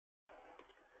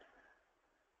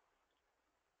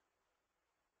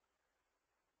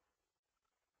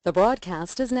The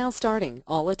broadcast is now starting.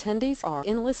 All attendees are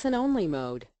in listen-only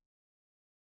mode.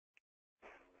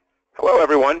 Hello,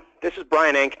 everyone. This is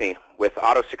Brian Ankney with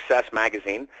AutoSuccess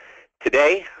magazine.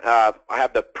 Today, I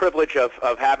have the privilege of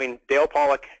having Dale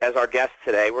Pollock as our guest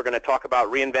today. We're going to talk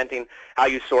about reinventing how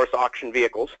you source auction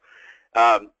vehicles.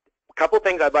 A couple of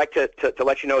things I'd like to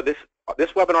let you know. This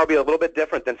webinar will be a little bit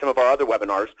different than some of our other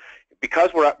webinars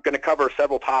because we're going to cover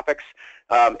several topics.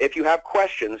 If you have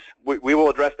questions, we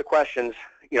will address the questions,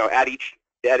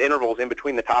 at intervals in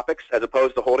between the topics, as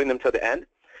opposed to holding them to the end.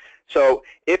 So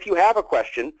if you have a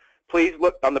question, please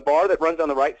look on the bar that runs on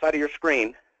the right side of your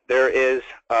screen. There is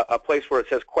a place where it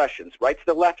says questions. Right to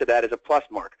the left of that is a plus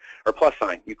mark or plus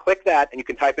sign. You click that and you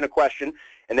can type in a question,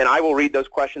 and then I will read those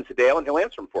questions to Dale and he'll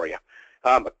answer them for you.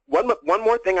 One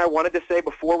more thing I wanted to say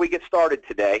before we get started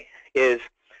today is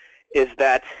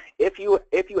that if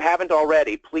you haven't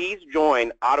already, please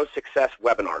join AutoSuccess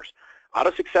webinars.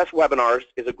 AutoSuccess webinars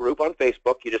is a group on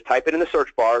Facebook. You just type it in the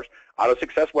search bars,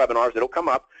 AutoSuccess webinars. It'll come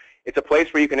up. It's a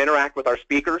place where you can interact with our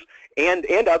speakers and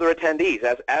other attendees.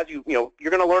 As you're going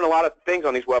to learn a lot of things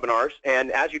on these webinars, and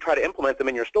as you try to implement them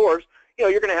in your stores,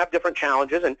 you're going to have different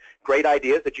challenges and great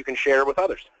ideas that you can share with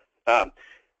others. So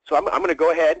I'm going to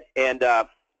go ahead and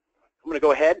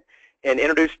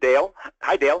introduce Dale.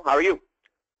 Hi, Dale. How are you?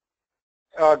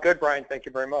 Good, Brian. Thank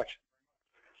you very much.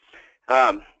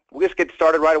 We'll just get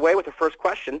started right away with the first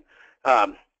question.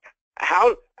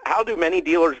 How do many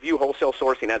dealers view wholesale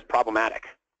sourcing as problematic?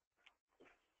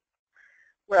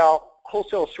 Well,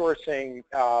 wholesale sourcing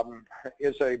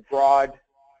is a broad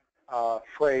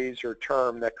phrase or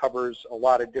term that covers a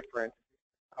lot of different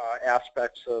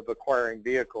aspects of acquiring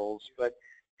vehicles. But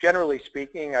generally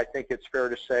speaking, I think it's fair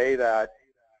to say that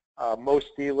most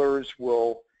dealers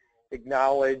will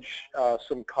acknowledge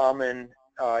some common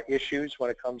issues when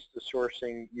it comes to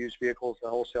sourcing used vehicles in the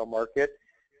wholesale market.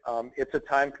 It's a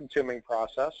time-consuming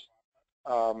process.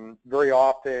 Very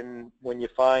often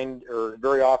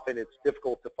it's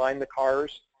difficult to find the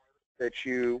cars that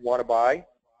you want to buy.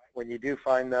 When you do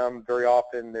find them, very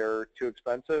often they're too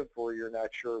expensive or you're not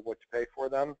sure what to pay for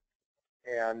them.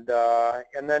 And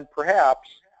then perhaps,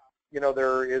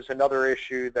 there is another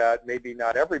issue that maybe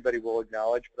not everybody will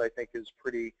acknowledge, but I think is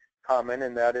pretty common,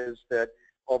 and that is that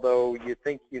although you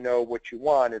think you know what you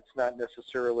want, it's not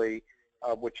necessarily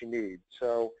what you need.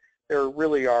 So there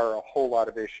really are a whole lot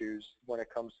of issues when it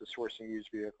comes to sourcing used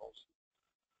vehicles.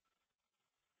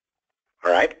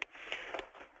 All right.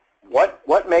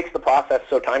 What makes the process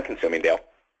so time-consuming, Dale?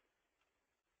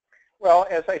 Well,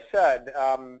 as I said,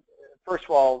 first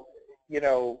of all,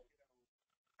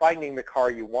 finding the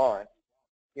car you want.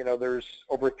 There's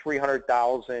over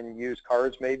 300,000 used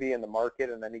cars maybe in the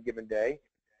market on any given day.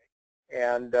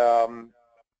 And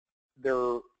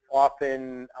they're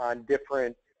often on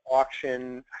different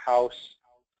auction house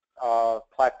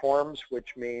platforms,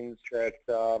 which means that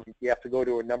you have to go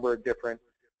to a number of different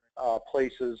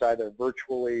places, either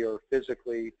virtually or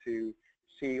physically, to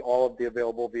see all of the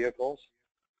available vehicles.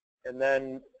 And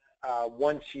then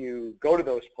once you go to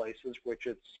those places, which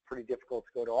it's pretty difficult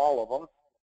to go to all of them,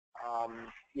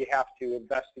 you have to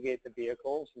investigate the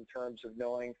vehicles in terms of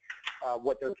knowing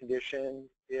what their condition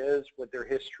is, what their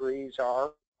histories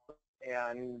are,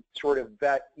 and sort of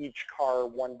vet each car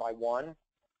one by one.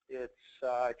 It's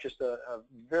just a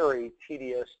very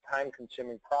tedious,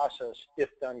 time-consuming process if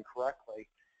done correctly.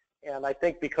 And I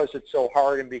think because it's so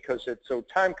hard and because it's so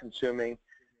time-consuming,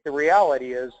 the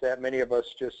reality is that many of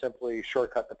us just simply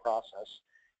shortcut the process.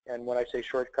 And when I say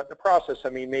shortcut the process, I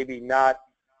mean maybe not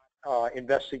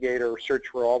investigate or search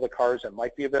for all the cars that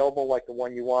might be available, like the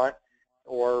one you want,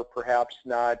 or perhaps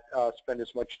not spend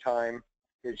as much time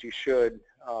as you should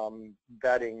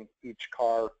vetting each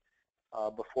car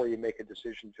before you make a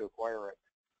decision to acquire it.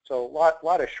 So a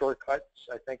lot of shortcuts,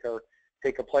 I think,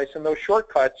 take place, and those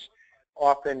shortcuts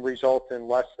often result in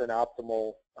less than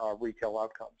optimal retail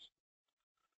outcomes.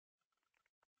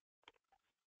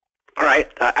 All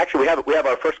right. Actually, we have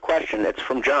our first question. It's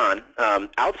from John.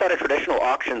 Outside of traditional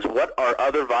auctions, what are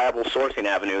other viable sourcing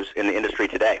avenues in the industry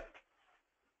today?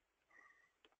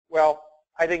 Well,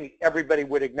 I think everybody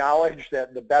would acknowledge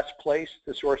that the best place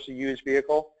to source a used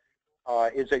vehicle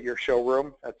is at your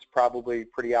showroom. That's probably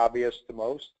pretty obvious to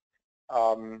most.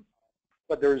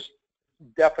 But there's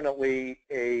definitely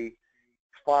a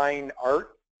fine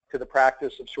art to the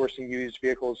practice of sourcing used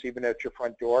vehicles even at your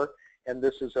front door. And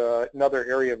this is another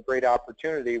area of great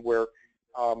opportunity where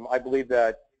I believe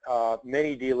that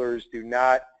many dealers do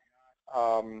not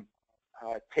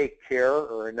take care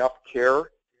or enough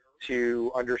care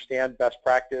to understand best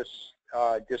practice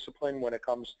discipline when it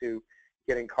comes to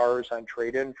getting cars on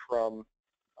trade-in from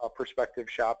prospective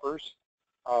shoppers.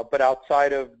 But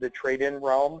outside of the trade-in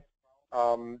realm,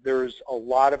 there's a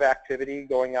lot of activity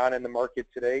going on in the market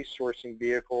today, sourcing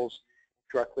vehicles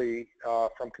directly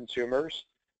from consumers.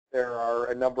 There are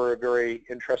a number of very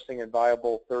interesting and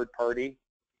viable third-party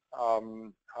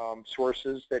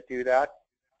sources that do that.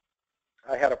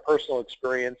 I had a personal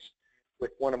experience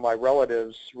with one of my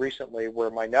relatives recently where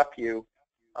my nephew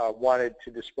wanted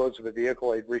to dispose of a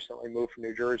vehicle. He'd recently moved from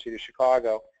New Jersey to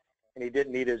Chicago, and he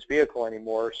didn't need his vehicle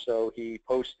anymore, so he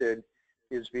posted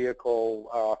his vehicle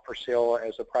for sale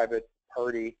as a private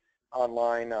party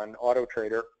online on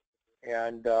AutoTrader.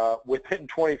 And within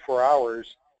 24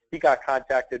 hours, he got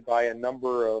contacted by a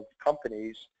number of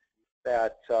companies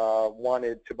that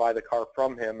wanted to buy the car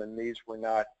from him, and these were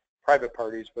not private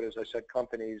parties, but as I said,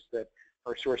 companies that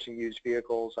are sourcing used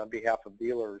vehicles on behalf of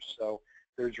dealers. So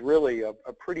there's really a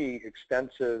pretty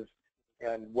extensive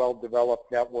and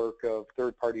well-developed network of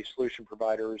third-party solution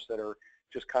providers that are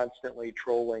just constantly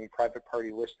trolling private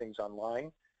party listings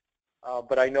online.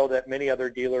 But I know that many other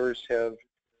dealers have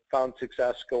found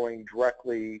success going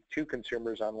directly to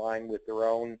consumers online with their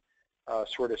own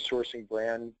sort of sourcing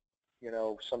brand,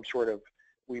 some sort of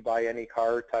we buy any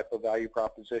car type of value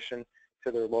proposition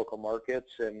to their local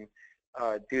markets, and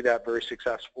do that very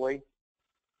successfully.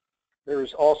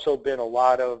 There's also been a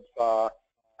lot of,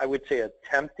 I would say,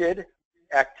 attempted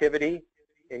activity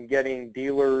in getting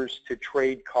dealers to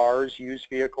trade cars, used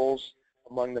vehicles,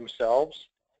 among themselves.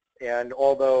 And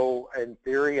although in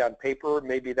theory, on paper,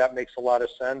 maybe that makes a lot of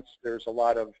sense, there's a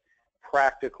lot of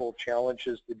practical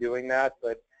challenges to doing that,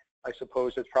 but I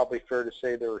suppose it's probably fair to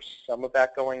say there's some of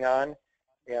that going on.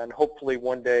 And hopefully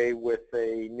one day with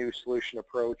a new solution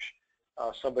approach,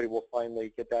 somebody will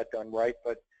finally get that done right.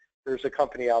 But there's a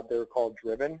company out there called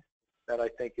Driven that I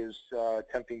think is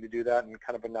attempting to do that in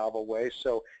kind of a novel way.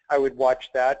 So I would watch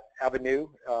that avenue,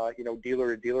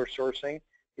 dealer-to-dealer sourcing,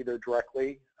 either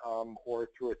directly or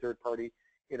through a third-party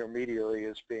intermediary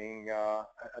as being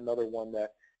another one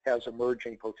that has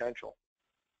emerging potential.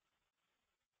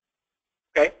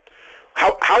 Okay.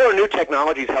 How are new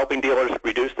technologies helping dealers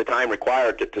reduce the time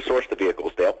required to source the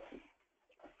vehicles, Dale?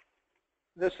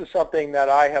 This is something that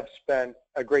I have spent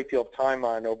a great deal of time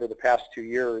on over the past 2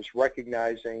 years,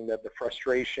 recognizing that the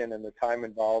frustration and the time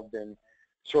involved in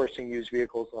sourcing used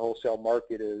vehicles in the wholesale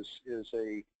market is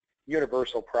a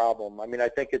universal problem. I mean, I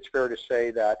think it's fair to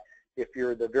say that if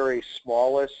you're the very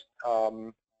smallest,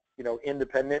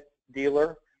 independent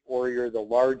dealer, or you're the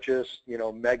largest,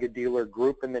 mega dealer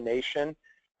group in the nation,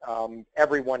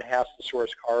 everyone has to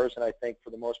source cars, and I think for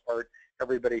the most part,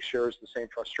 everybody shares the same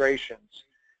frustrations.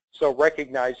 So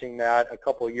recognizing that a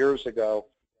couple of years ago,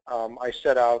 I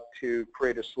set out to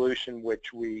create a solution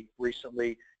which we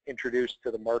recently introduced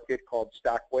to the market called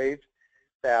StockWave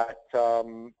that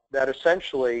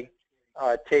essentially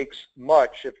takes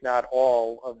much, if not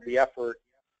all, of the effort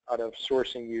out of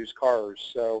sourcing used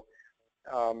cars. So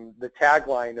the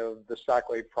tagline of the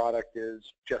StockWave product is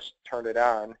just turn it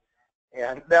on.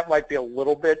 And that might be a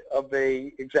little bit of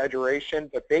a exaggeration,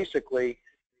 but basically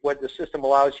what the system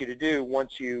allows you to do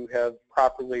once you have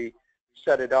properly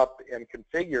set it up and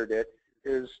configured it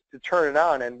is to turn it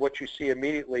on, and what you see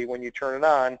immediately when you turn it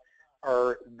on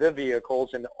are the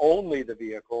vehicles and only the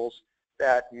vehicles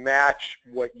that match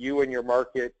what you and your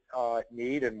market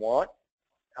need and want,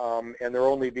 and they're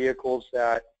only vehicles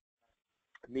that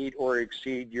meet or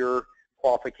exceed your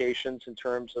qualifications in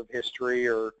terms of history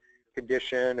or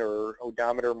condition or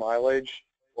odometer mileage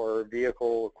or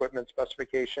vehicle equipment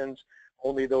specifications.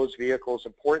 Only those vehicles,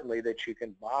 importantly, that you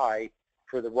can buy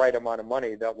for the right amount of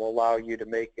money that will allow you to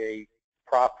make a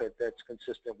profit that's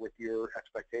consistent with your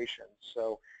expectations.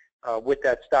 So with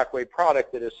that StockWave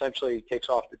product, it essentially takes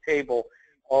off the table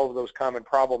all of those common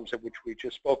problems of which we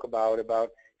just spoke about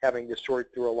having to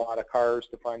sort through a lot of cars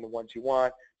to find the ones you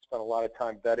want, spend a lot of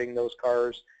time vetting those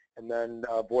cars, and then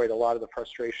avoid a lot of the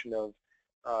frustration of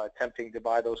attempting to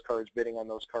buy those cars, bidding on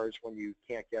those cars when you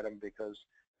can't get them because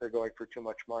they're going for too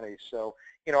much money. So,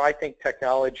 I think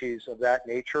technologies of that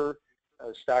nature,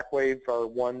 StockWave, are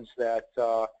ones that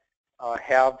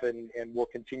have and will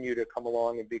continue to come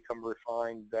along and become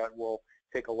refined that will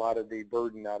take a lot of the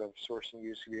burden out of sourcing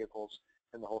used vehicles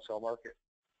in the wholesale market.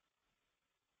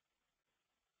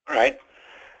 All right.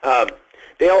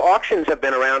 Dale, auctions have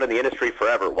been around in the industry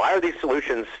forever. Why are these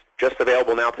solutions just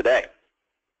available now today?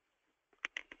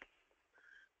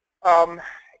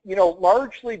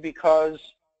 Largely because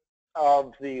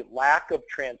of the lack of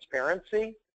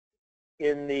transparency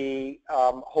in the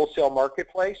wholesale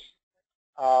marketplace.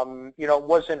 It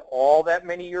wasn't all that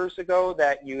many years ago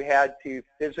that you had to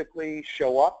physically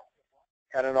show up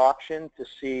at an auction to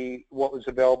see what was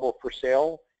available for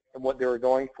sale and what they were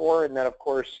going for. And then, of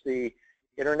course, the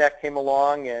internet came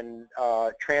along and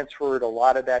transferred a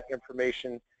lot of that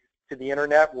information to the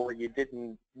internet, where you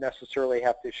didn't necessarily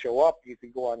have to show up. You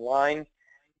could go online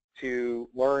to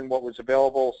learn what was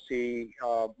available, see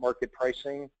market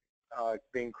pricing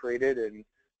being created in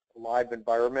a live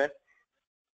environment,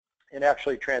 and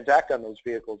actually transact on those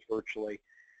vehicles virtually.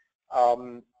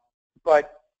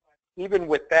 But even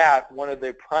with that, one of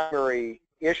the primary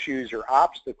issues or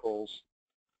obstacles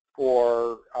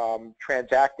for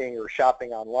transacting or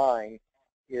shopping online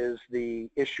is the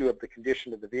issue of the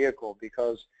condition of the vehicle,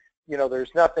 because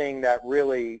there's nothing that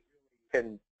really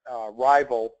can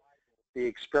rival the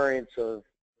experience of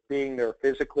being there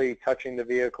physically, touching the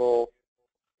vehicle,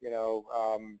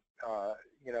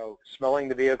 smelling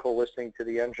the vehicle, listening to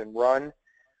the engine run.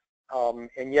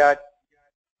 And yet,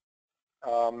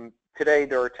 today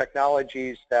there are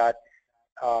technologies that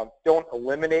don't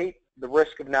eliminate the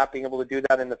risk of not being able to do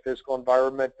that in the physical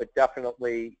environment, but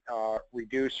definitely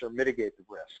reduce or mitigate the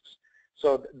risks.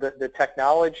 So the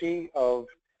technology of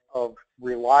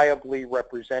reliably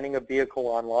representing a vehicle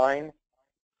online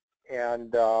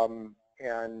and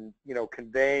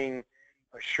conveying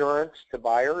assurance to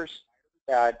buyers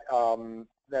that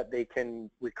that they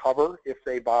can recover if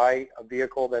they buy a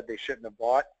vehicle that they shouldn't have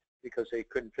bought because they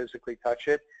couldn't physically touch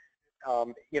it.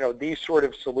 These sort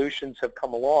of solutions have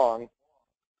come along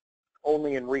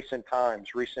only in recent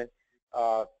times, recent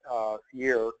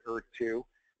year or two,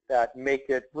 that make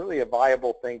it really a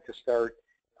viable thing to start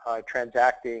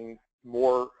transacting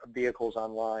more vehicles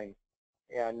online,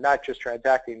 and not just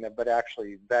transacting them, but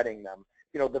actually vetting them.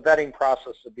 The vetting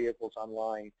process of vehicles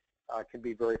online can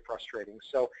be very frustrating.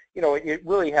 So, it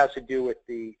really has to do with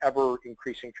the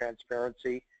ever-increasing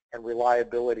transparency and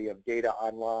reliability of data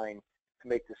online to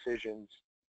make decisions,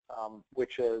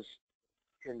 which has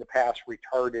in the past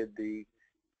retarded the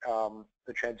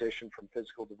transition from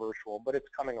physical to virtual, but it's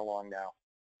coming along now.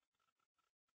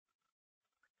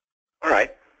 All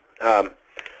right.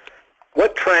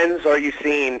 What trends are you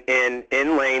seeing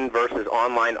in lane versus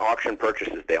online auction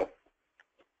purchases, Dale?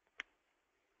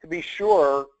 To be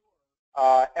sure,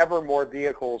 ever more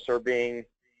vehicles are being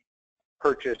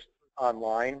purchased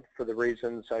online for the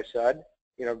reasons I said.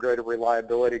 Greater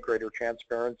reliability, greater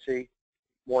transparency,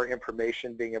 more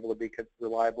information being able to be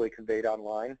reliably conveyed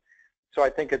online. So I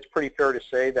think it's pretty fair to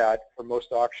say that for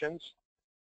most auctions,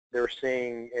 they're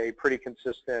seeing a pretty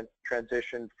consistent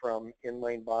transition from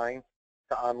in-lane buying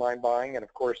to online buying. And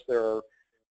of course, there are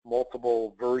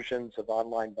multiple versions of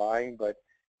online buying, but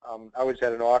I was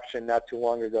at an auction not too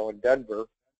long ago in Denver,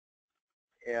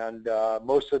 and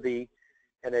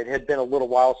and it had been a little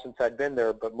while since I'd been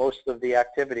there, but most of the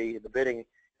activity, the bidding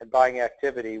and buying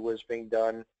activity, was being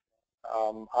done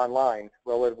online.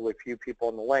 Relatively few people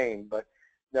in the lane, but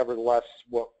nevertheless,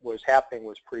 what was happening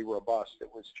was pretty robust. It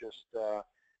was just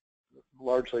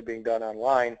largely being done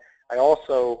online. I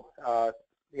also,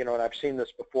 and I've seen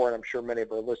this before, and I'm sure many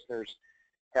of our listeners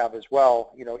have as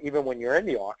well, even when you're in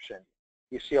the auction,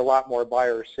 you see a lot more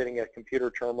buyers sitting at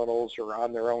computer terminals or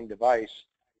on their own device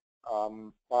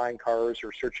buying cars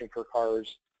or searching for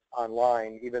cars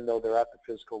online, even though they're at the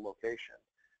physical location.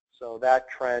 So that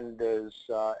trend is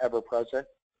ever present,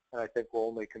 and I think will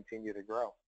only continue to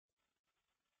grow.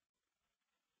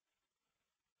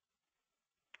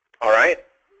 All right,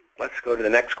 let's go to the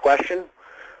next question.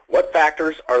 What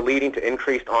factors are leading to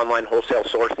increased online wholesale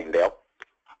sourcing, Dale?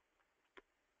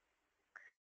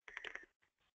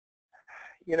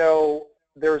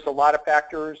 There's a lot of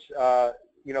factors,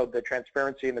 the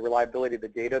transparency and the reliability of the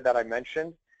data that I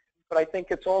mentioned, but I think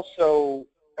it's also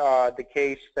the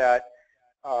case that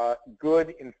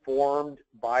good informed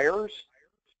buyers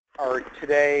are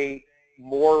today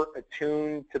more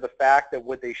attuned to the fact that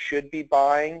what they should be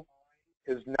buying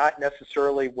is not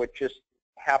necessarily what just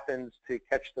happens to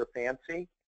catch their fancy,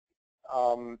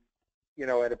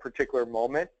 at a particular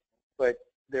moment, but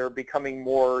they're becoming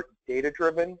more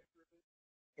data-driven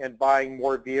and buying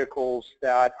more vehicles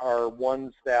that are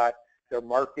ones that their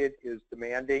market is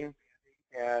demanding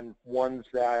and ones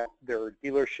that their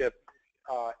dealership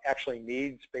actually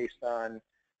needs based on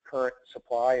current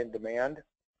supply and demand.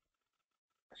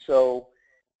 So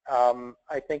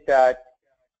I think that,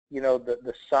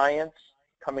 the science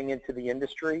coming into the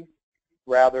industry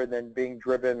rather than being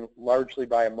driven largely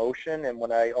by emotion, and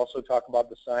when I also talk about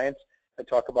the science, I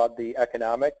talk about the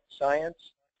economic science,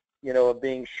 of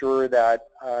being sure that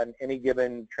on any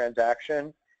given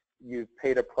transaction, you've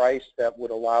paid a price that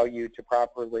would allow you to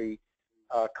properly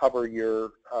cover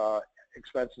your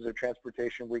expenses of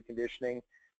transportation, reconditioning,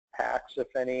 tax,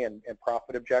 if any, and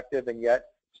profit objective, and yet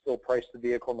still price the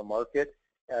vehicle in the market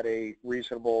at a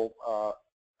reasonable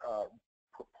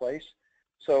place.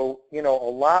 So, a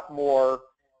lot more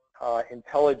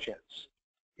intelligence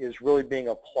is really being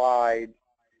applied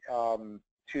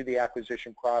to the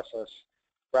acquisition process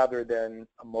rather than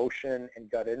emotion and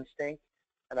gut instinct.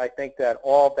 And I think that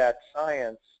all that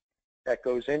science that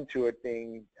goes into it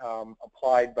being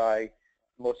applied by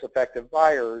most effective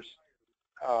buyers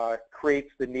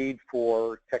creates the need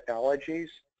for technologies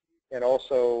and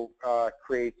also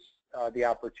creates the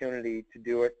opportunity to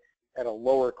do it at a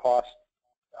lower cost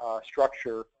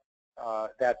structure,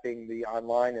 that being the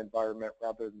online environment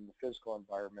rather than the physical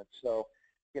environment. So,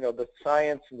 the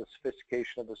science and the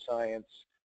sophistication of the science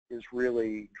is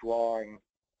really drawing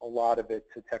a lot of it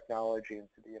to technology and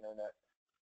to the internet.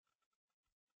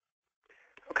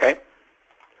 Okay.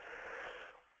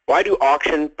 Why do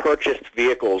auction purchased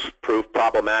vehicles prove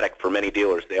problematic for many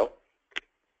dealers, Dale?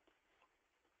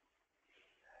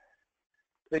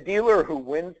 The dealer who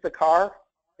wins the car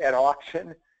at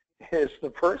auction is the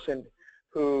person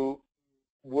who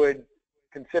would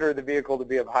consider the vehicle to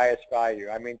be of highest value.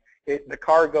 I mean, the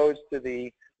car goes to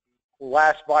the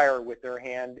last buyer with their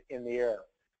hand in the air.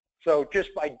 So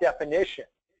just by definition,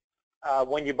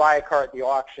 when you buy a car at the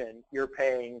auction, you're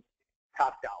paying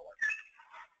top dollar.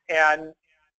 And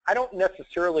I don't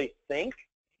necessarily think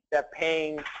that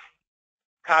paying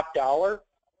top dollar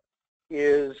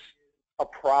is a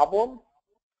problem,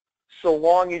 so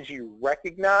long as you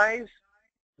recognize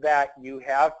that you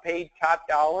have paid top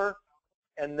dollar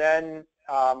and then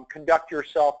conduct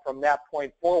yourself from that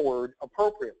point forward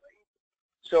appropriately.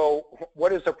 So what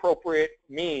does appropriate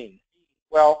mean?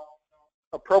 Well,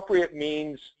 appropriate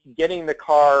means getting the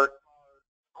car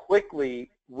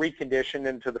quickly reconditioned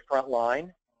into the front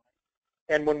line.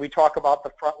 And when we talk about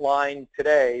the front line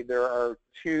today, there are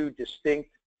two distinct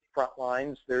front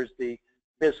lines. There's the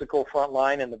physical front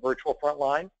line and the virtual front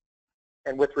line.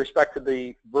 And with respect to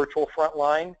the virtual front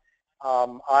line,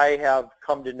 I have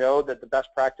come to know that the best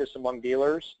practice among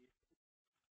dealers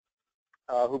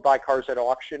who buy cars at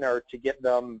auction are to get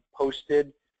them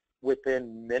posted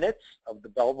within minutes of the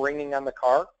bell ringing on the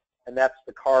car. And that's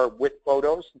the car with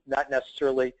photos, not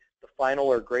necessarily the final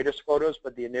or greatest photos,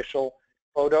 but the initial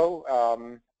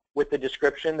photo with the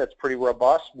description that's pretty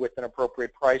robust with an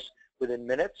appropriate price within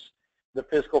minutes. The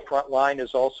physical front line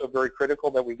is also very critical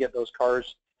that we get those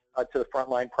cars to the front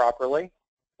line properly.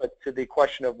 But to the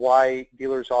question of why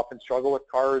dealers often struggle with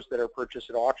cars that are purchased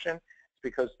at auction, it's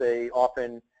because they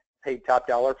often pay top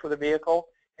dollar for the vehicle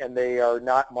and they are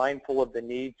not mindful of the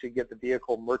need to get the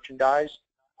vehicle merchandised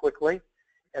quickly.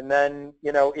 And then,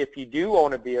 if you do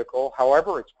own a vehicle,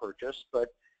 however it's purchased, but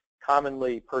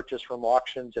commonly purchased from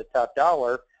auctions at top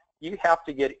dollar, you have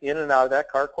to get in and out of that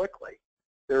car quickly.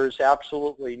 There's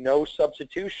absolutely no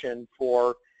substitution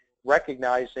for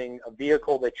recognizing a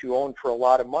vehicle that you own for a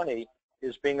lot of money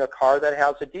is being a car that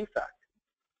has a defect.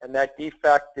 And that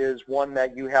defect is one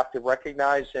that you have to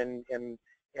recognize and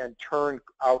turn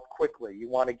out quickly. You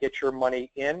want to get your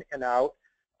money in and out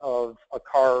of a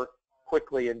car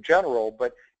quickly in general,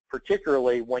 but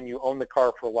particularly when you own the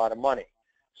car for a lot of money.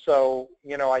 So,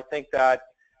 I think that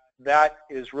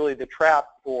is really the trap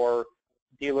for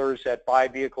dealers that buy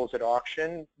vehicles at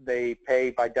auction. They pay,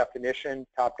 by definition,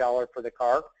 top dollar for the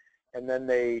car, and then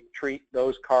they treat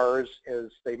those cars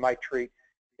as they might treat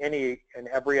any and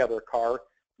every other car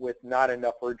with not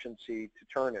enough urgency to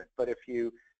turn it. But if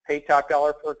you pay top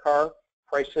dollar for a car,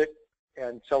 price it,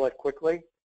 and sell it quickly,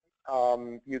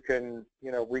 you can,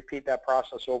 repeat that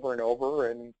process over and over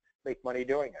and make money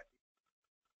doing it.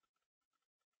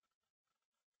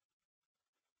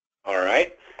 All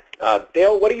right.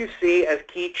 Dale, what do you see as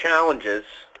key challenges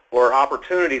or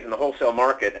opportunities in the wholesale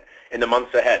market in the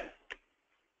months ahead?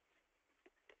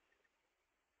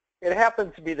 It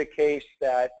happens to be the case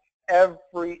that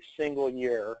every single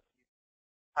year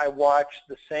I watch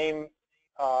the same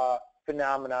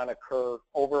phenomenon occur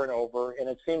over and over, and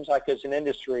it seems like as an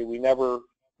industry we never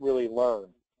really learn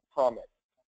from it.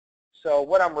 So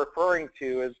what I'm referring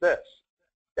to is this,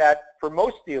 that for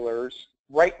most dealers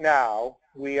right now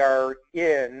we are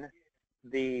in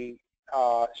the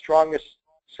strongest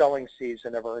selling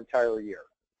season of our entire year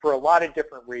for a lot of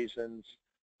different reasons.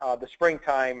 The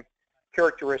springtime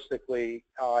characteristically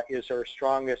is our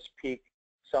strongest peak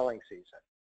selling season.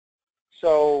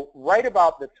 So right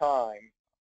about the time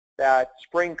that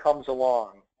spring comes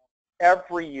along,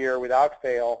 every year without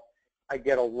fail, I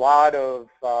get a lot of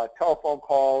telephone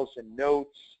calls and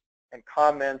notes and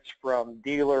comments from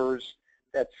dealers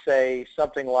that say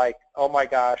something like, oh my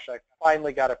gosh, I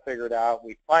finally got it figured out.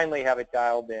 We finally have it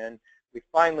dialed in. We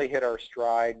finally hit our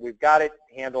stride. We've got it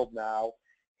handled now.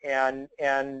 And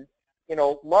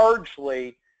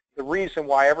largely the reason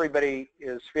why everybody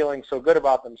is feeling so good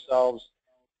about themselves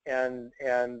and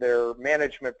their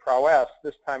management prowess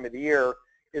this time of the year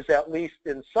is at least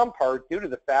in some part due to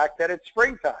the fact that it's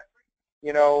springtime.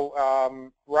 You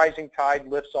know, rising tide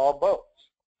lifts all boats.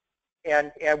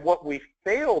 And what we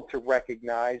fail to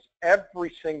recognize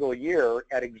every single year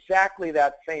at exactly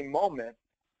that same moment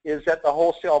is that the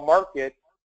wholesale market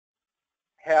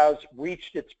has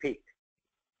reached its peak.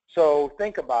 So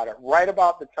think about it. Right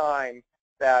about the time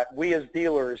that we as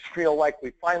dealers feel like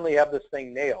we finally have this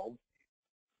thing nailed,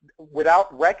 without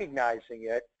recognizing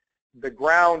it, the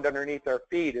ground underneath our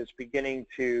feet is beginning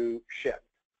to shift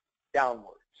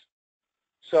downwards.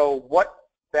 So what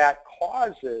that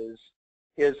causes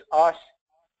is us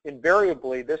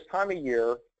invariably this time of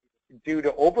year, due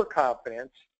to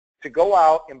overconfidence, to go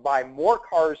out and buy more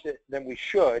cars than we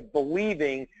should,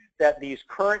 believing that these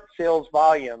current sales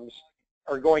volumes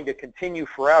are going to continue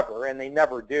forever, and they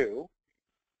never do.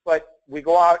 But we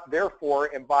go out, therefore,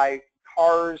 and buy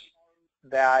cars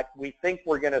that we think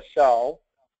we're going to sell,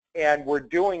 and we're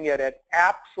doing it at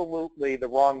absolutely the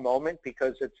wrong moment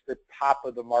because it's the top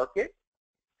of the market.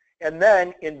 And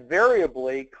then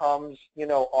invariably comes, you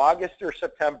know, August or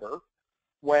September,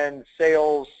 when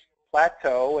sales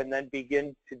plateau and then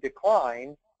begin to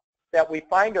decline, that we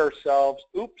find ourselves,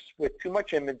 oops, with too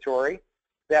much inventory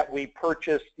that we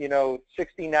purchased, you know,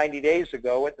 60, 90 days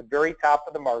ago at the very top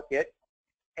of the market.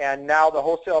 And now the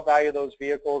wholesale value of those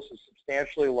vehicles is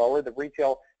substantially lower. The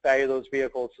retail value of those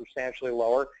vehicles is substantially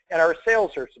lower. And our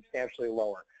sales are substantially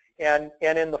lower. And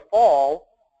in the fall,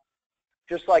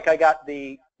 just like I got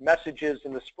the messages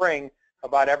in the spring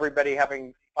about everybody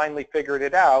having finally figured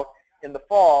it out, in the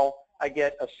fall, I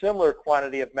get a similar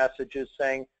quantity of messages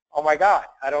saying, oh my God,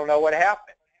 I don't know what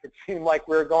happened. It seemed like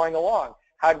we were going along.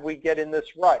 How did we get in this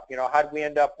rut? You know, how did we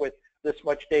end up with this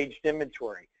much aged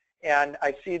inventory? And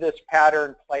I see this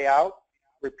pattern play out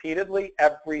repeatedly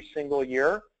every single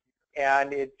year,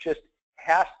 and it just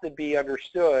has to be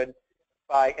understood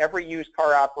by every used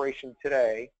car operation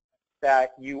today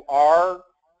that you are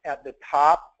at the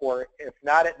top, or if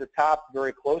not at the top,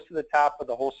 very close to the top of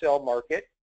the wholesale market.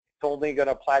 It's only going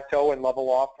to plateau and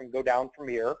level off and go down from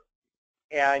here.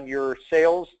 And your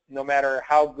sales, no matter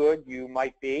how good you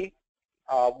might be,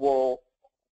 will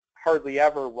hardly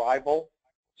ever rival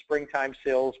springtime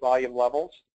sales volume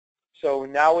levels. So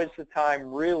now is the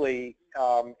time really,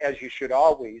 as you should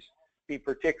always, be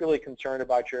particularly concerned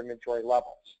about your inventory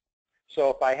levels. So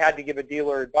if I had to give a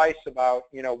dealer advice about,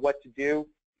 you know, what to do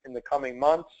in the coming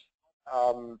months,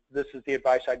 this is the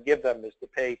advice I'd give them, is to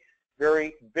pay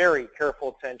very, very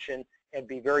careful attention and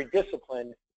be very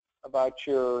disciplined about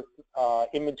your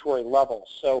inventory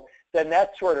levels. So then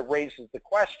that sort of raises the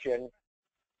question,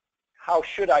 how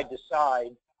should I decide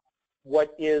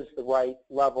what is the right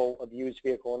level of used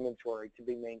vehicle inventory to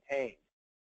be maintained?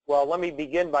 Well, let me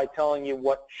begin by telling you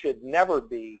what should never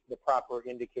be the proper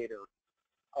indicator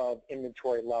of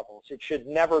inventory levels. It should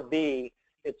never be,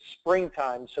 it's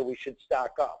springtime, so we should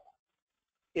stock up.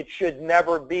 It should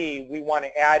never be, we want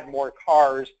to add more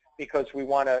cars because we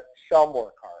want to sell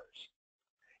more cars.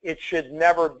 It should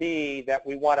never be that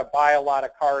we want to buy a lot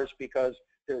of cars because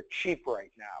they're cheap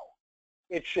right now.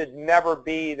 It should never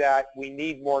be that we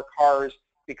need more cars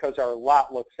because our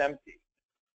lot looks empty.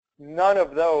 None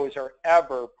of those are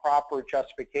ever proper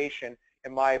justification,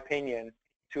 in my opinion,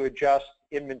 to adjust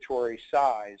inventory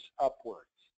size upwards.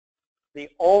 The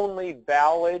only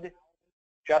valid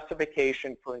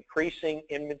justification for increasing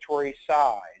inventory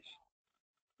size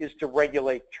is to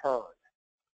regulate turn.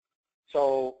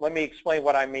 So let me explain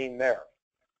what I mean there.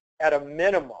 At a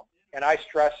minimum, and I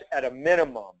stress at a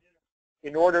minimum,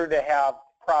 in order to have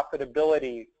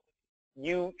profitability,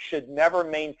 you should never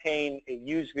maintain a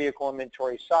used vehicle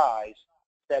inventory size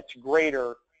that's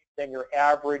greater than your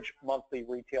average monthly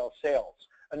retail sales.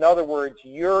 In other words,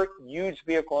 your used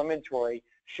vehicle inventory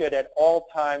should at all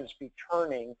times be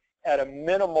turning at a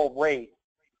minimal rate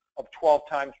of 12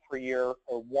 times per year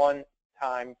or 1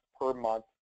 time per month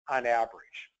on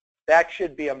average. That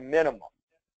should be a minimum.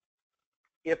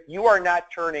 If you are not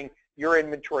turning your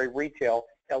inventory retail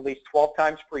at least 12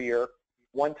 times per year,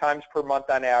 1 times per month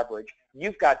on average,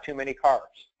 you've got too many cars.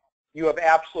 You have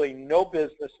absolutely no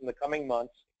business in the coming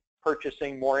months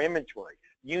purchasing more inventory.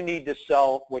 You need to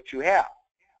sell what you have.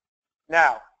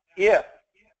 Now, if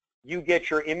you get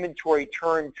your inventory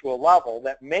turned to a level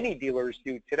that many dealers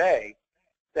do today,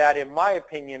 that in my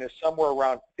opinion is somewhere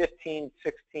around 15,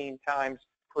 16 times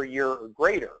per year or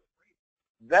greater,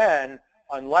 then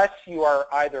unless you are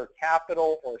either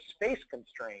capital or space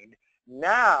constrained,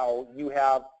 now you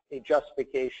have a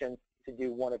justification to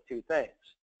do one of two things.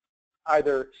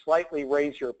 Either slightly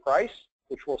raise your price,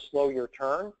 which will slow your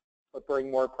turn, but bring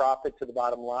more profit to the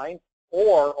bottom line,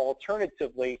 or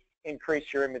alternatively,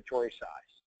 increase your inventory size.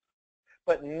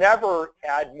 But never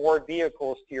add more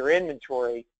vehicles to your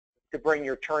inventory to bring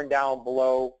your turn down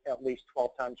below at least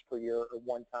 12 times per year or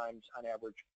 1 times on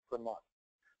average per month.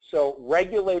 So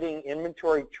regulating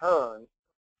inventory turn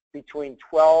between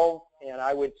 12 and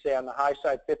I would say on the high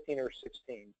side 15 or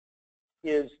 16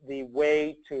 is the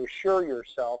way to assure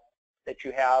yourself that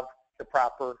you have the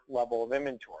proper level of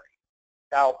inventory.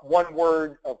 Now, one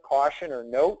word of caution or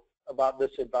note about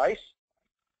this advice: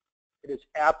 it is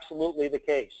absolutely the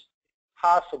case,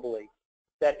 possibly,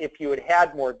 that if you had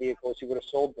had more vehicles, you would have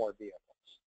sold more vehicles.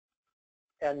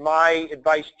 And my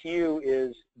advice to you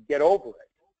is get over it.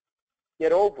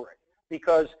 Get over it.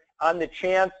 Because on the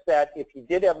chance that if you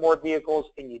did have more vehicles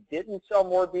and you didn't sell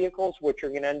more vehicles, what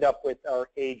you're going to end up with are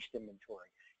aged inventory.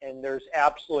 And there's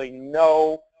absolutely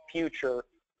no future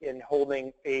in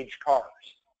holding aged cars.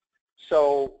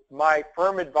 So my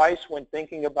firm advice when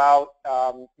thinking about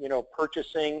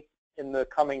purchasing in the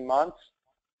coming months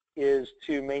is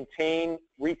to maintain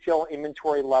retail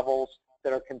inventory levels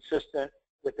that are consistent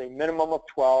with a minimum of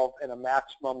 12 and a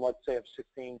maximum, let's say, of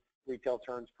 16 retail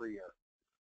turns per year.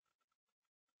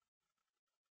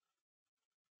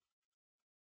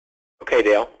 Okay,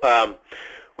 Dale.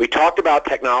 We talked about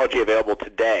technology available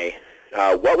today.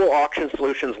 What will auction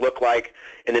solutions look like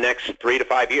in the next 3 to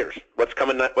 5 years? What's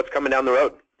coming down the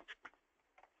road?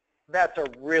 That's a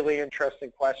really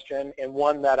interesting question, and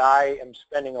one that I am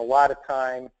spending a lot of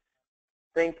time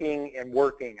thinking and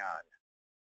working on,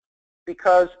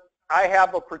 because I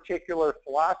have a particular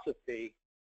philosophy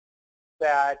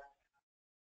that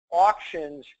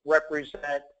auctions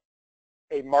represent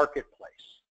a marketplace.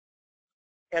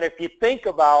 And if you think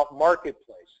about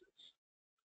marketplaces,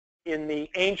 in the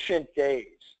ancient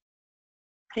days,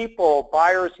 people,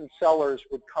 buyers and sellers,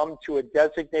 would come to a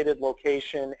designated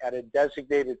location at a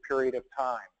designated period of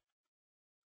time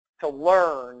to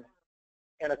learn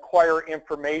and acquire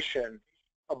information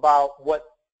about what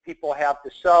people have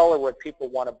to sell or what people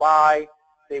want to buy.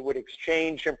 They would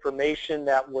exchange information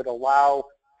that would allow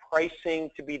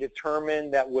pricing to be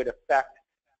determined that would affect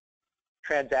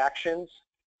transactions.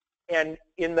 And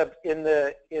in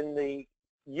the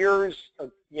years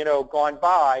gone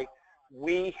by,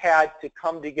 we had to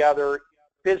come together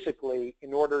physically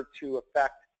in order to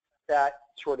affect that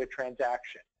sort of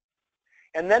transaction.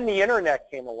 And then the internet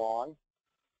came along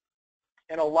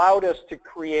and allowed us to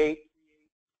create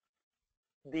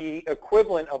the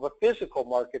equivalent of a physical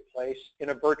marketplace in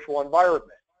a virtual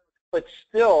environment. But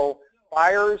still,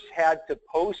 buyers had to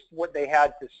post what they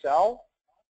had to sell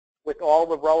with all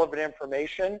the relevant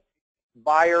information.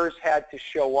 Buyers had to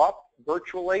show up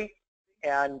virtually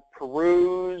and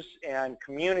peruse and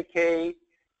communicate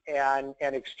and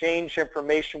exchange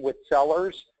information with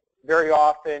sellers, very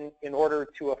often in order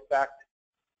to affect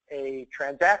a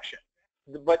transaction.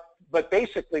 But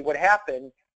basically what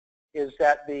happened is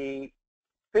that the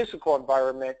physical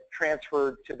environment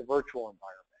transferred to the virtual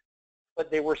environment, but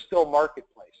they were still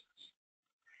marketplaces.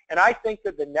 And I think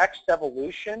that the next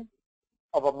evolution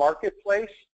of a marketplace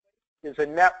is a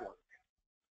network.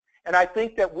 And I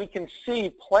think that we can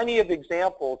see plenty of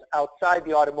examples outside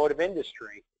the automotive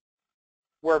industry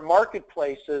where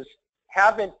marketplaces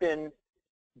haven't been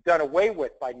done away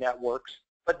with by networks,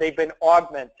 but they've been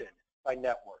augmented by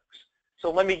networks.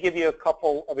 So let me give you a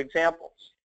couple of examples.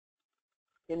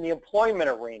 In the employment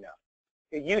arena,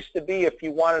 it used to be if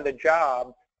you wanted a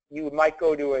job, you might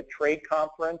go to a trade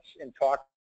conference and talk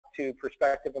to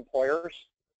prospective employers,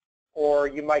 or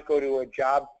you might go to a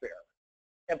job fair.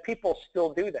 And people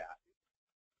still do that.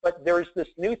 But there's this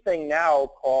new thing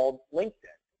now called LinkedIn.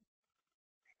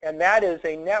 And that is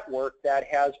a network that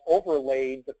has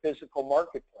overlaid the physical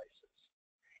marketplaces.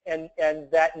 And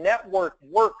that network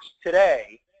works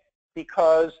today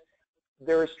because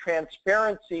there's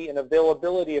transparency and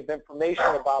availability of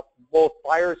information about both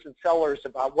buyers and sellers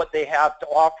about what they have to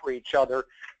offer each other.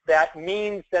 That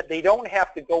means that they don't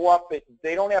have to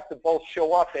they don't have to both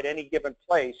show up at any given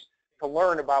place to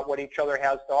learn about what each other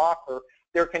has to offer.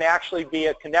 There can actually be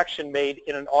a connection made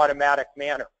in an automatic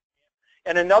manner.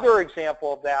 And another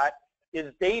example of that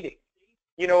is dating.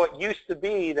 You know, it used to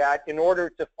be that in order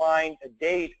to find a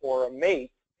date or a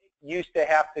mate, you used to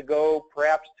have to go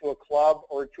perhaps to a club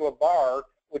or to a bar,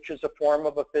 which is a form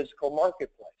of a physical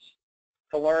marketplace,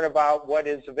 to learn about what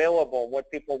is available, what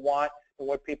people want and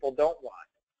what people don't want.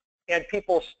 And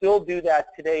people still do that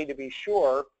today, to be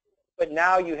sure, but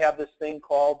now you have this thing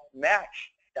called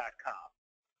Match.com.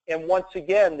 And once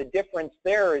again, the difference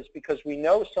there is because we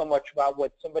know so much about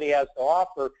what somebody has to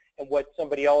offer and what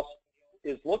somebody else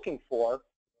is looking for,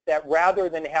 that rather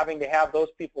than having to have those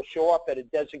people show up at a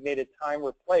designated time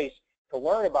or place to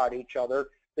learn about each other,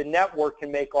 the network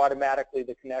can make automatically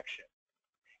the connection.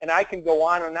 And I can go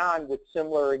on with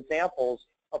similar examples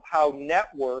of how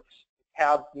networks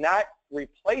have not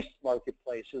replaced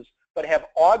marketplaces, but have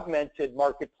augmented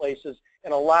marketplaces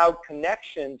and allowed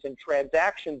connections and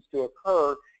transactions to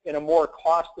occur in a more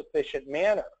cost-efficient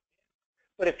manner.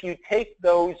 But if you take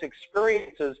those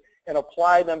experiences and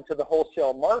apply them to the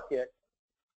wholesale market,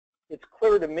 it's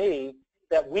clear to me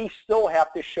that we still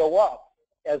have to show up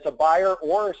as a buyer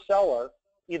or a seller,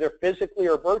 either physically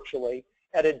or virtually,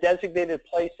 at a designated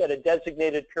place at a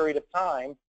designated period of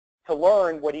time to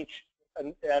learn what each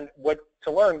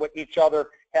other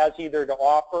has either to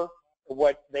offer or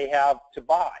what they have to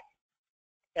buy.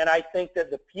 And I think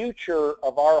that the future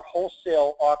of our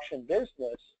wholesale auction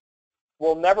business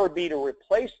will never be to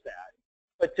replace that,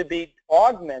 but to be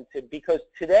augmented, because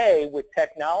today with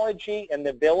technology and the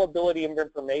availability of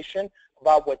information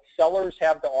about what sellers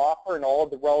have to offer and all of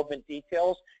the relevant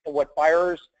details and what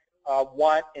buyers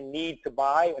want and need to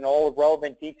buy and all the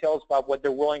relevant details about what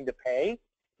they're willing to pay,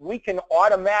 we can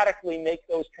automatically make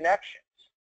those connections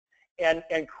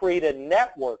and create a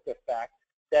network effect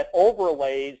that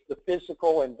overlays the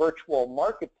physical and virtual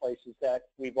marketplaces that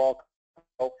we've all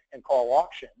and call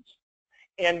auctions.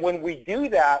 And when we do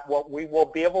that, what we will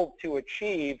be able to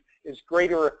achieve is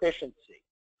greater efficiency.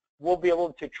 We'll be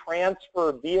able to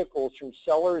transfer vehicles from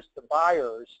sellers to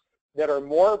buyers that are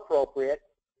more appropriate,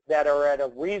 that are at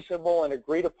a reasonable and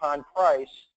agreed upon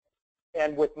price,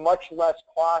 and with much less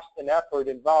cost and effort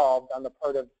involved on the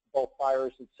part of both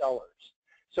buyers and sellers.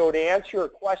 So to answer your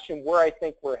question, where I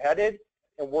think we're headed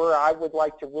and where I would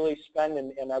like to really spend,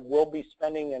 and I will be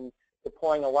spending and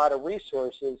deploying a lot of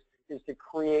resources, is to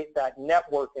create that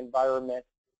network environment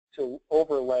to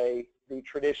overlay the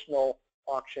traditional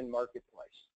auction marketplace.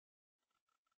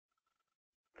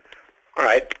 All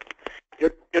right.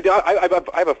 I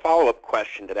have a follow-up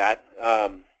question to that.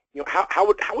 How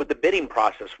would the bidding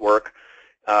process work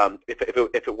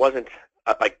if it wasn't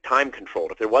like time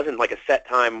controlled? If there wasn't like a set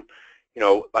time,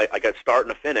 like a start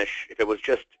and a finish. If it was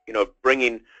just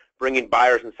bringing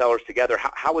buyers and sellers together,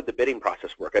 how would the bidding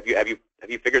process work? Have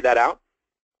you figured that out?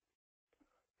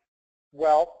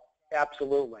 Well,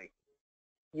 absolutely.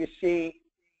 You see,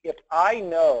 if I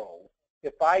know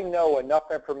enough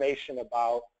information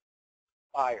about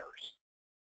buyers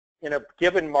in a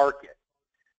given market,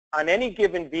 on any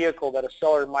given vehicle that a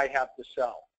seller might have to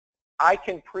sell, I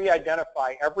can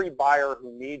pre-identify every buyer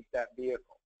who needs that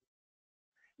vehicle.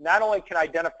 Not only can I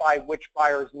identify which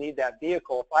buyers need that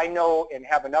vehicle, if I know and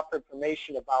have enough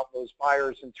information about those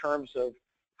buyers in terms of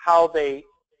how they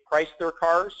price their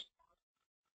cars,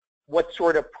 what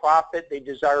sort of profit they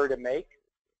desire to make,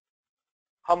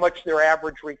 how much their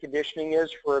average reconditioning is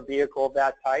for a vehicle of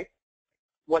that type,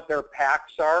 what their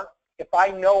packs are. If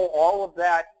I know all of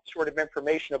that sort of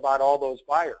information about all those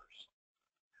buyers,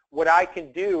 what I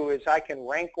can do is I can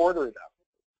rank order them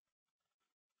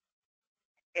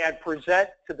and present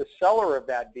to the seller of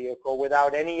that vehicle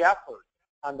without any effort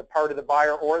on the part of the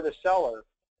buyer or the seller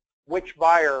which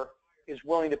buyer is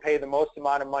willing to pay the most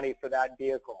amount of money for that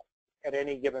vehicle at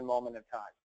any given moment in time.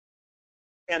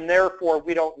 And therefore,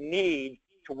 we don't need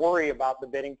to worry about the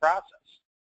bidding process.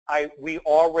 We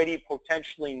already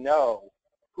potentially know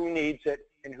who needs it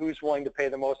and who's willing to pay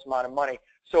the most amount of money.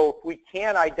 So if we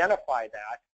can't identify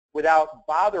that without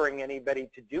bothering anybody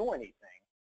to do anything,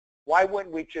 why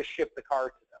wouldn't we just ship the car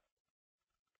to them?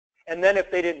 And then if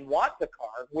they didn't want the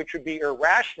car, which would be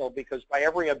irrational because by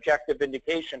every objective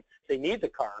indication they need the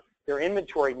car, their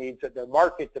inventory needs it, their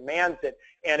market demands it,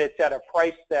 and it's at a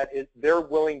price that they're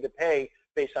willing to pay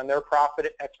based on their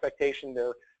profit expectation,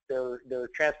 their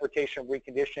transportation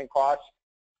reconditioning costs,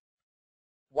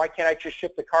 why can't I just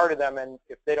ship the car to them, and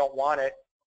if they don't want it,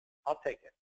 I'll take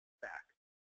it back?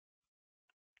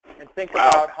 And think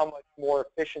about how much more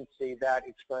efficiency that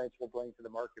experience will bring to the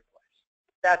marketplace.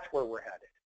 That's where we're headed.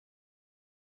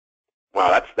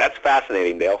 Wow, that's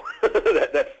fascinating, Dale.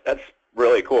 that's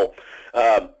really cool.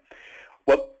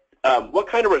 What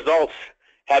kind of results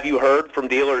have you heard from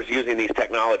dealers using these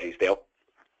technologies, Dale?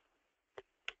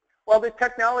 Well, the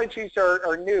technologies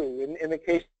are new. In the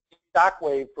case of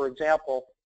Stockwave, for example,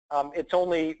 it's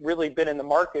only really been in the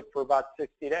market for about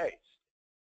 60 days.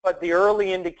 But the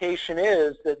early indication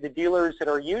is that the dealers that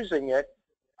are using it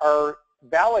are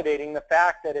validating the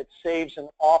fact that it saves an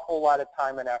awful lot of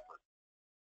time and effort.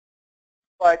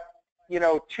 But,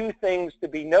 two things to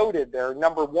be noted there.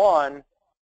 Number one,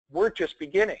 we're just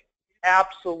beginning,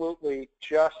 absolutely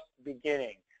just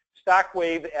beginning.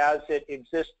 Stockwave, as it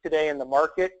exists today in the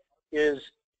market,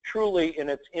 is truly in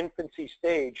its infancy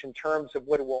stage in terms of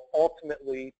what it will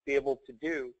ultimately be able to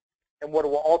do. and what it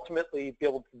will ultimately be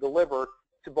able to deliver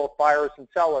to both buyers and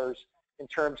sellers in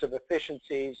terms of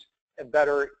efficiencies and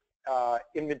better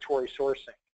inventory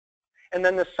sourcing. And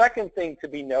then the second thing to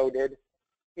be noted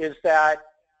is that,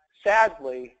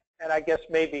 sadly, and I guess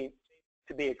maybe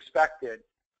to be expected,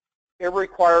 it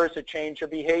requires a change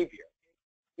of behavior.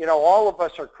 You know, all of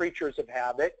us are creatures of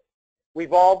habit.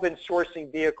 We've all been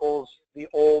sourcing vehicles the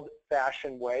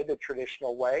old-fashioned way, the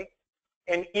traditional way.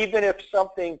 And even if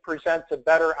something presents a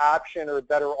better option or a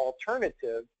better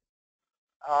alternative,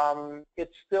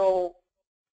 it's still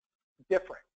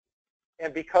different.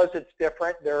 And because it's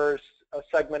different, there's a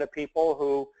segment of people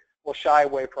who will shy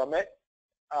away from it,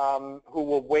 who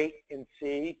will wait and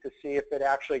see to see if it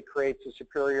actually creates a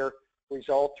superior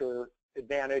result or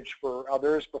advantage for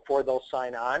others before they'll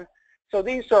sign on. So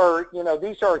these are, you know,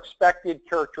 these are expected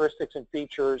characteristics and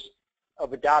features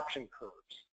of adoption curves.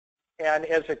 And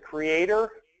as a creator,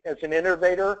 as an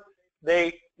innovator,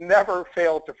 they never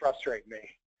fail to frustrate me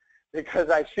because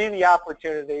I see the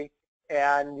opportunity,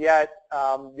 and yet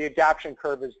the adoption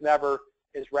curve is never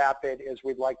as rapid as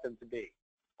we'd like them to be.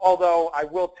 Although I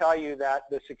will tell you that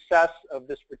the success of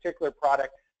this particular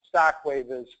product, Stockwave,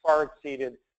 has far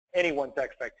exceeded anyone's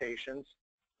expectations.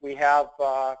 We have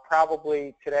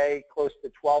probably today close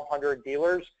to 1,200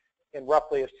 dealers in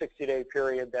roughly a 60-day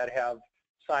period that have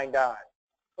signed on.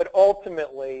 But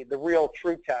ultimately, the real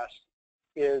true test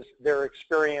is their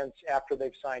experience after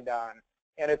they've signed on.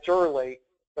 And it's early,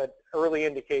 but early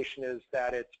indication is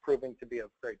that it's proving to be of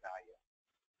great value.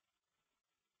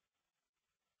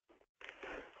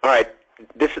 All right,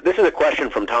 this is a question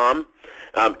from Tom.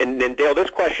 And then Dale, this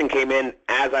question came in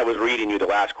as I was reading you the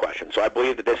last question. So I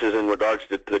believe that this is in regards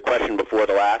to the question before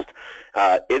the last.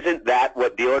 Isn't that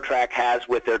what DealerTrack has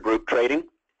with their group trading?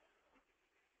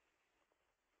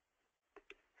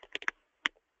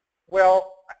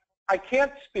 Well, I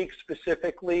can't speak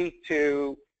specifically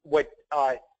to what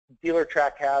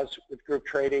DealerTrack has with group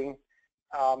trading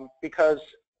because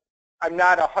I'm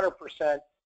not 100%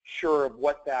 sure of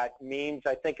what that means.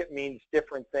 I think it means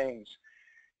different things.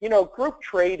 You know, group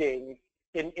trading,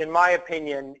 in my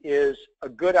opinion, is a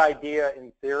good idea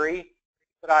in theory,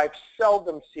 but I've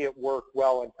seldom see it work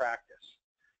well in practice.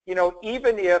 You know,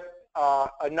 even if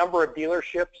a number of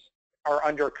dealerships are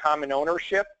under common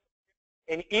ownership,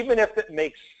 and even if it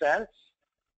makes sense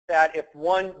that if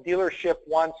one dealership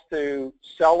wants to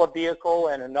sell a vehicle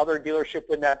and another dealership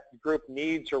in that group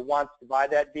needs or wants to buy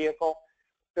that vehicle,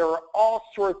 there are all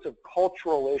sorts of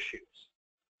cultural issues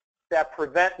that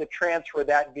prevent the transfer of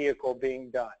that vehicle being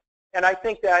done. And I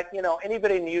think that, you know,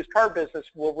 anybody in the used car business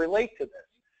will relate to this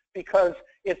because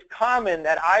it's common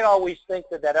that I always think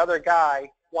that that other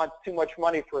guy wants too much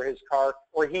money for his car,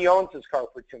 or he owns his car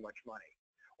for too much money.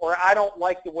 Or I don't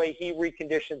like the way he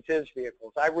reconditions his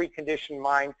vehicles. I recondition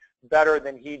mine better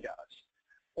than he does.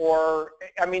 Or,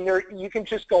 I mean, you can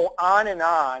just go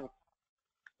on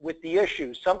with the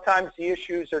issues. Sometimes the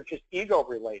issues are just ego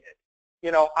related.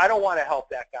 You know, I don't want to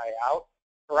help that guy out,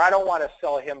 or I don't want to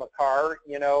sell him a car,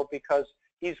 you know, because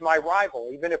he's my rival,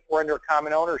 even if we're under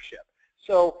common ownership.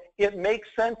 So it makes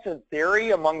sense in theory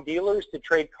among dealers to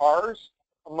trade cars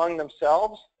among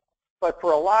themselves, but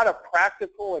for a lot of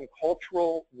practical and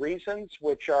cultural reasons,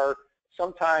 which are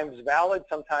sometimes valid,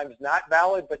 sometimes not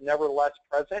valid, but nevertheless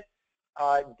present,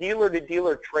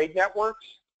 dealer-to-dealer trade networks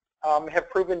have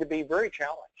proven to be very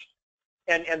challenged.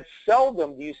 And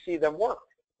seldom do you see them work.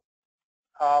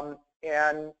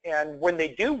 And when they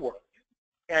do work,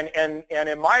 and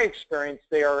in my experience,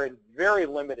 they are in very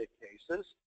limited cases,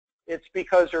 it's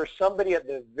because there's somebody at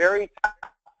the very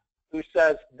top who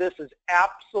says this is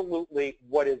absolutely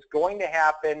what is going to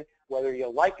happen, whether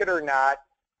you like it or not,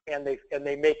 and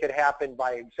they make it happen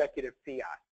by executive fiat.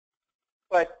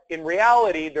 But in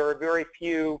reality, there are very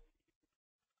few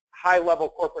high-level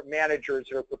corporate managers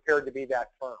that are prepared to be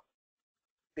that firm.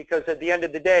 Because at the end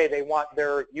of the day, they want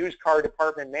their used car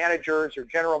department managers or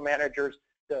general managers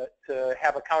to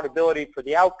have accountability for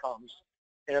the outcomes.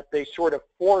 And if they sort of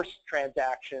force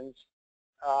transactions,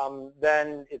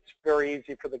 then it's very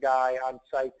easy for the guy on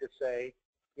site to say,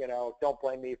 you know, don't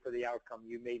blame me for the outcome.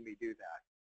 You made me do that.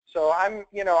 So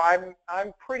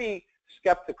I'm pretty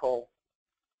skeptical,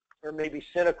 or maybe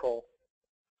cynical,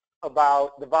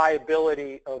 about the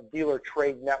viability of dealer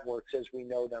trade networks as we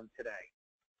know them today.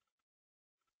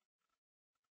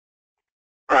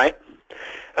 All right.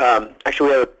 Actually,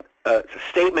 we have a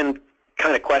statement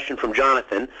kind of question from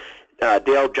Jonathan.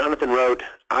 Dale, Jonathan wrote,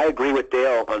 I agree with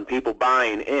Dale on people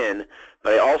buying in,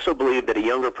 but I also believe that a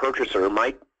younger purchaser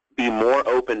might be more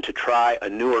open to try a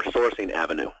newer sourcing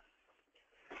avenue.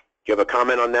 Do you have a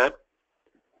comment on that?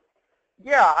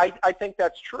 Yeah, I think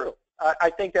that's true. I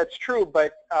think that's true,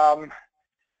 but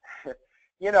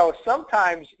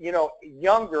sometimes,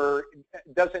 younger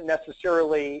doesn't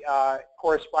necessarily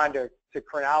correspond to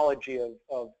chronology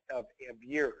of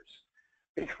years.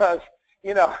 Because,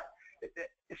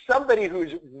 somebody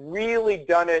who's really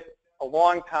done it a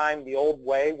long time the old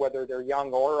way, whether they're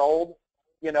young or old,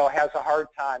 has a hard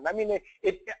time. I mean,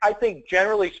 I think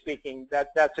generally speaking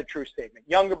that's a true statement.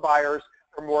 Younger buyers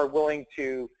are more willing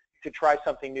to try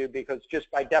something new because just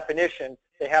by definition,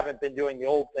 they haven't been doing the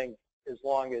old thing as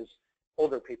long as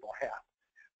older people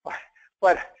have.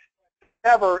 But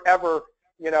never, ever,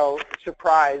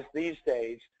 surprised these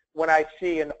days when I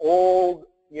see an old,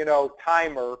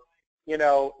 timer,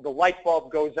 the light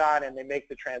bulb goes on and they make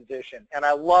the transition. And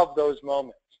I love those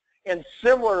moments. And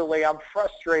similarly, I'm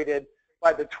frustrated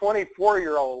by the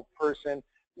 24-year-old person,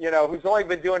 who's only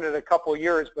been doing it a couple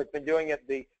years but been doing it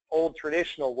the old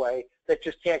traditional way that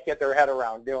just can't get their head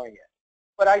around doing it.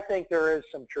 But I think there is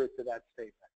some truth to that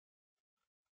statement.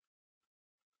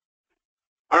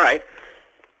 All right.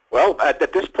 Well,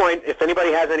 at this point, if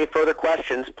anybody has any further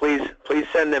questions, please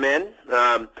send them in.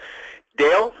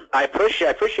 Dale, I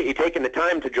appreciate you taking the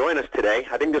time to join us today.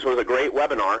 I think this was a great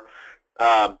webinar.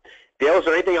 Dale, is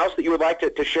there anything else that you would like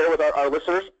to share with our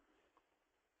listeners?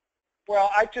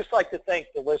 Well, I'd just like to thank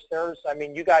the listeners. I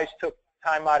mean, you guys took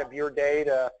time out of your day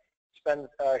to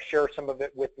share some of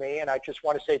it with me, and I just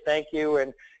want to say thank you.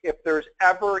 And if there's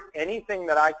ever anything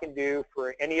that I can do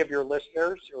for any of your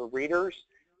listeners or readers,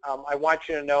 I want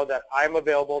you to know that I'm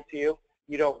available to you.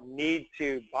 You don't need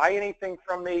to buy anything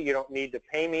from me. You don't need to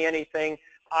pay me anything.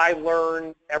 I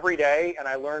learn every day, and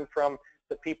I learn from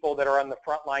the people that are on the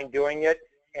front line doing it.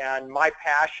 And my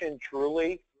passion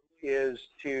truly is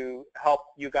to help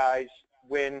you guys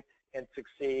win and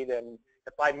succeed. And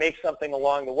if I make something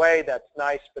along the way, that's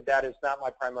nice, but that is not my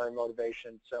primary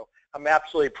motivation. So I'm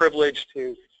absolutely privileged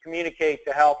to communicate,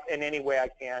 to help in any way I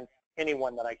can,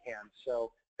 anyone that I can.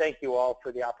 So thank you all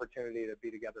for the opportunity to be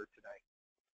together today.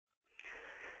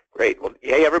 Great. Well,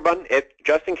 hey everyone,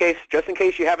 just in case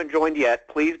you haven't joined yet,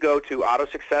 please go to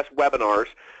AutoSuccess Webinars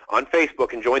on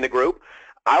Facebook and join the group.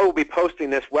 I will be posting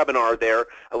this webinar there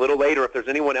a little later. If there's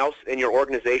anyone else in your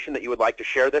organization that you would like to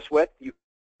share this with, you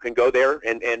can go there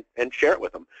and share it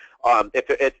with them.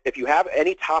 If you have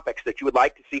any topics that you would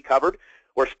like to see covered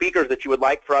or speakers that you would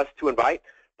like for us to invite,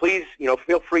 please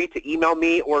feel free to email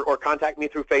me or contact me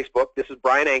through Facebook. This is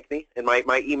Brian Ankney, and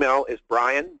my email is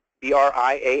Brian,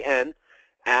 B-R-I-A-N,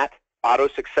 at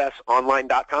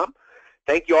AutoSuccessOnline.com.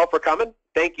 Thank you all for coming.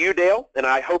 Thank you, Dale, and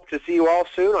I hope to see you all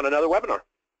soon on another webinar.